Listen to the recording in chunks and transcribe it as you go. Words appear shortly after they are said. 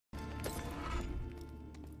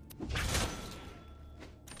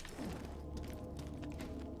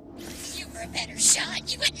better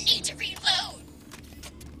shot, you wouldn't need to reload.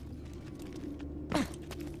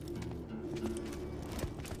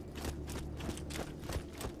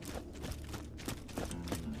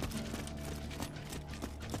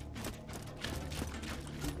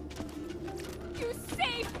 You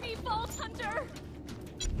saved me, Vault Hunter!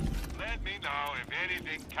 Let me know if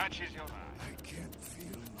anything catches your eye. I can't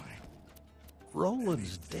feel my...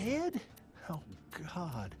 Roland's dead? Oh,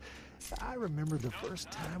 God. I remember the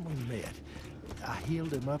first time we met. I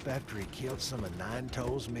healed him up after he killed some of Nine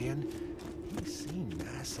Toes' men. He seemed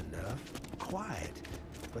nice enough, quiet,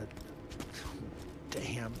 but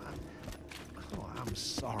damn, I'm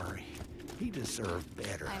sorry. He deserved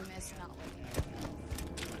better. I miss not looking at you.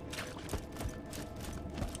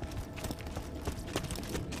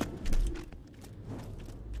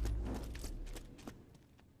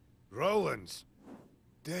 Roland's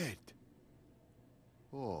dead.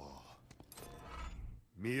 Oh.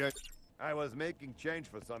 Mia, I was making change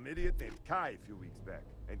for some idiot named Kai a few weeks back,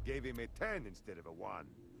 and gave him a 10 instead of a 1.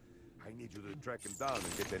 I need you to track him down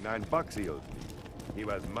and get the $9 he owes me. He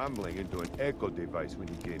was mumbling into an echo device when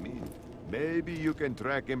he came in. Maybe you can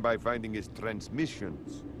track him by finding his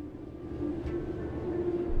transmissions.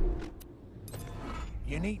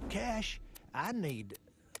 You need cash? I need...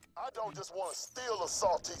 I don't just want to steal the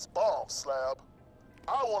Saltese bomb, Slab.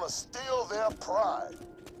 I want to steal their pride.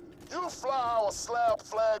 You fly our Slab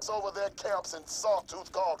flags over their camps in Sawtooth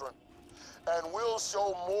Cauldron, and we'll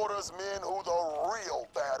show Mortar's men who the real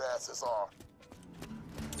badasses are.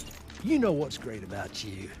 You know what's great about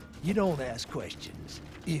you. You don't ask questions.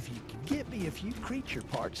 If you can get me a few creature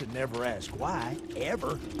parts and never ask why,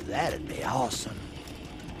 ever, that'd be awesome.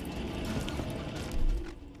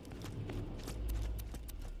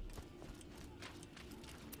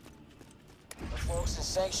 The folks in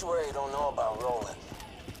Sanctuary don't know about Roland.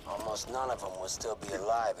 Almost none of them would still be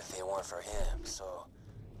alive if it weren't for him, so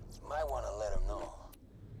you might want to let him know.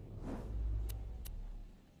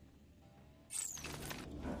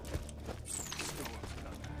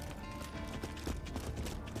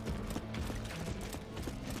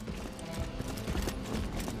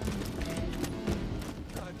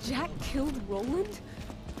 Jack killed Roland?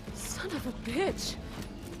 Son of a bitch.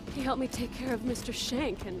 He helped me take care of Mr.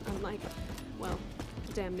 Shank, and unlike, well,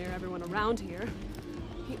 damn near everyone around here,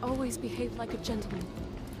 he always behaved like a gentleman.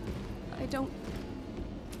 I don't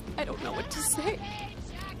know what to say.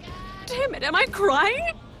 Damn it, am I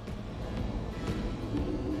crying?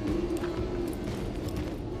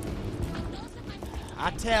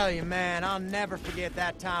 I tell you, man, I'll never forget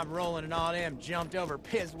that time Roland and all them jumped over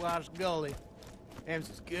Pisswash Gully. Them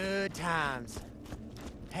was good times.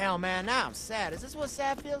 Hell, man, now I'm sad. Is this what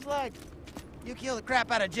sad feels like? You kill the crap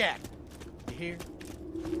out of Jack. You hear?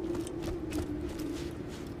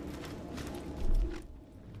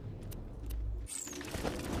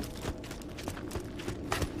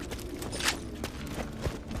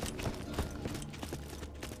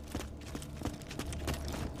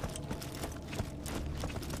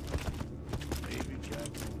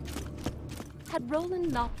 Had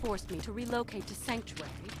Roland not forced me to relocate to Sanctuary,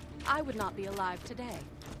 I would not be alive today.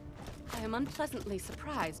 I am unpleasantly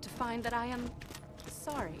surprised to find that I am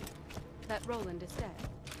sorry that Roland is dead.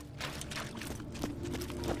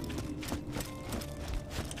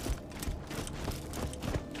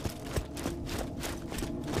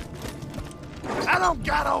 I don't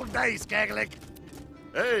got all day, Skagalick.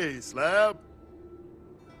 Hey, Slab.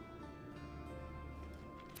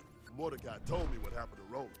 Mordecai told me what happened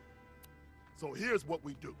to Roland. So here's what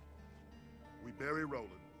we do. We bury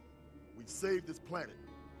Roland, we save this planet,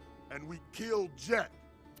 and we kill Jack.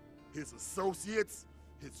 His associates,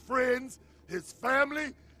 his friends, his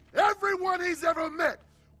family, everyone he's ever met.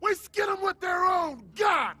 We skin them with their own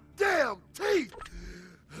goddamn teeth.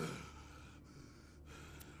 I'm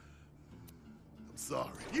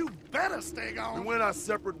sorry. You better stay gone. We went our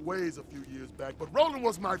separate ways a few years back, but Roland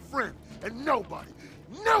was my friend, and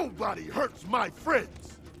nobody hurts my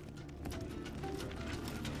friends.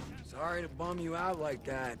 Sorry to bum you out like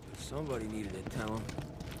that, but somebody needed to tell him.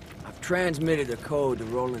 I've transmitted a code to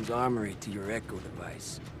Roland's armory to your echo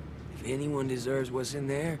device. If anyone deserves what's in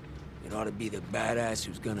there, it ought to be the badass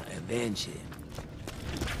who's gonna avenge him.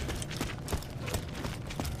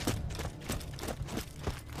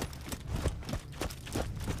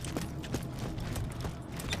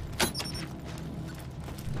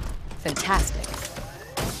 Fantastic.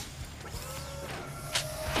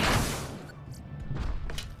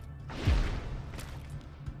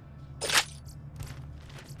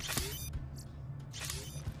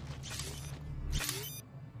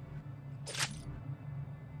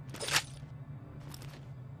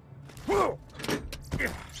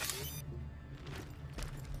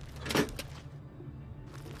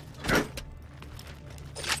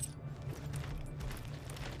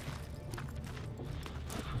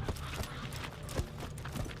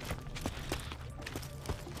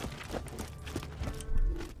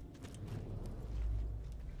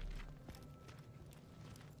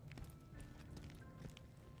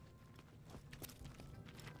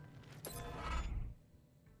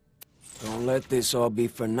 Don't let this all be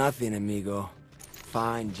for nothing, amigo.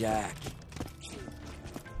 Find Jack.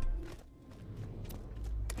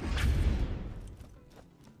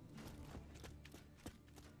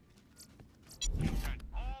 You can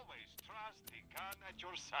always trust the gun at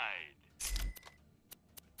your side.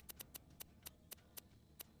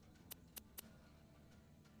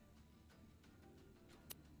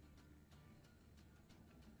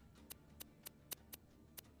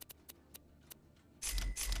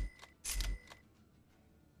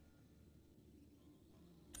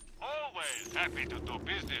 Always happy to do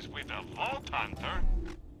business with a vault hunter.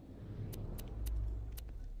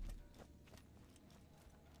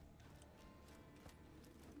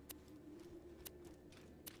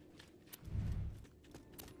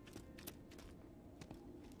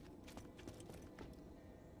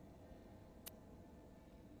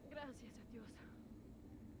 Gracias a Dios.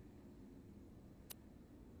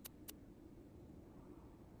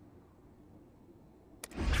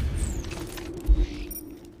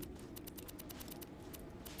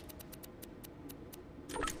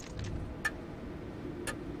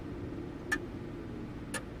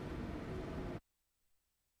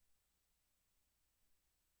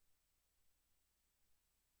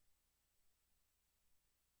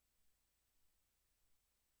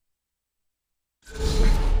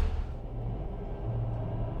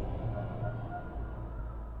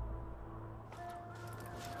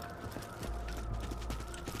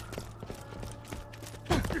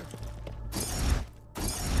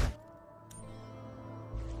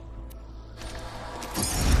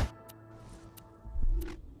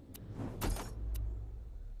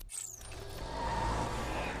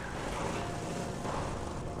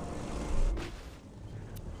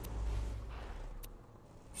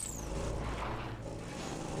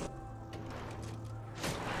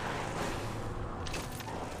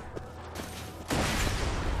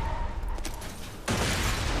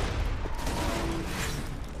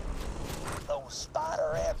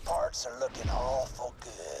 Spider ant parts are looking awful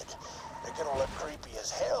good. They're gonna look creepy as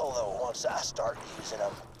hell, though, once I start using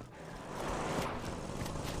them.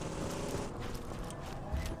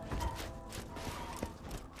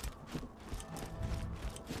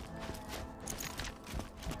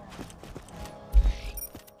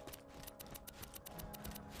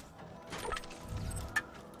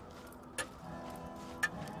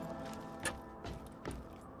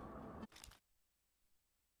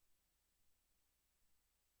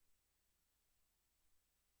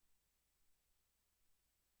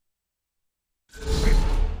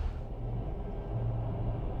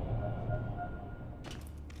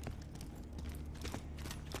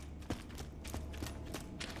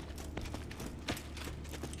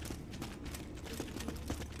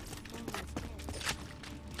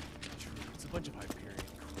 It's a bunch of Hyperion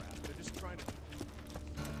crap. They're just trying to...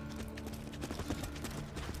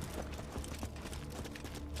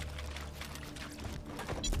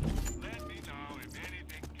 Let me know if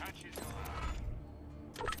anything catches your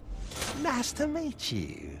eye. Nice to meet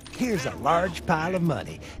you. Here's a large pile of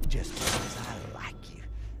money, just because I like you.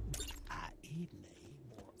 I even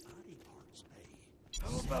more body parts pay.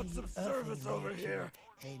 How about some service over here?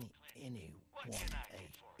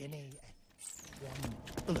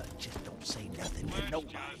 Look, just don't say nothing to Let's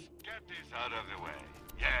nobody. just get this out of the way.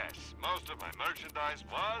 Yes, most of my merchandise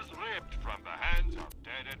was ripped from the hands of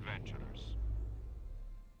dead adventurers.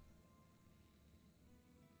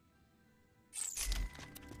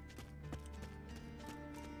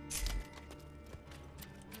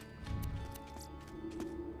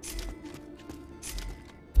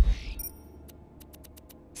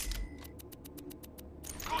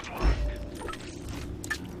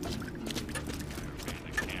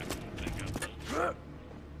 Good work.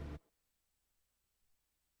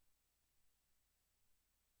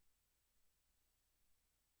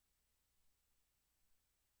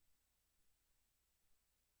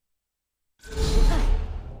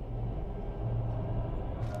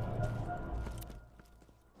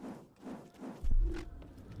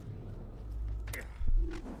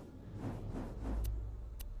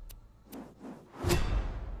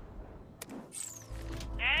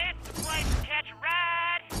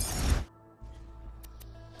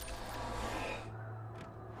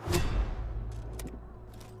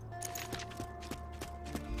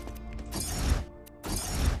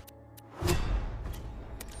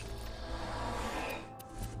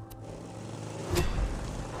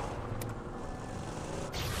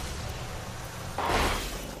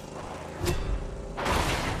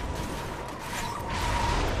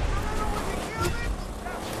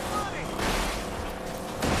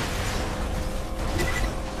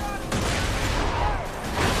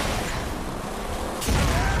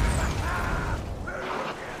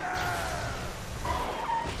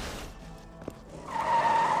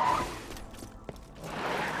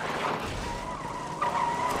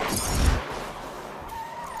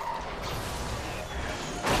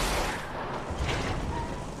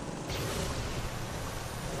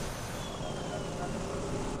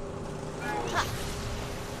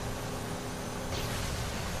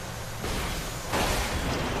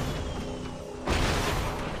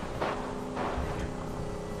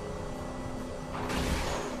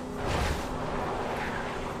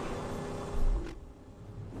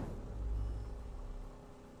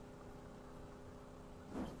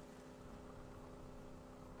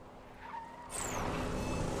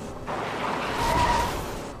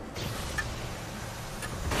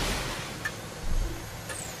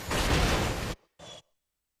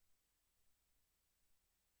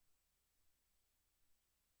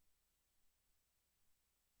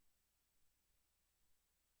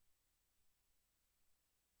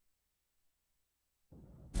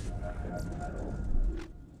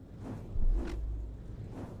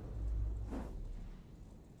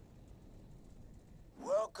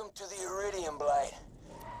 to the Iridium Blight.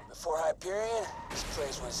 Before Hyperion, this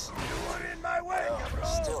place was... You were in my way, well, cabron.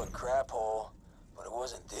 still a crap hole, but it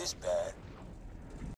wasn't this bad.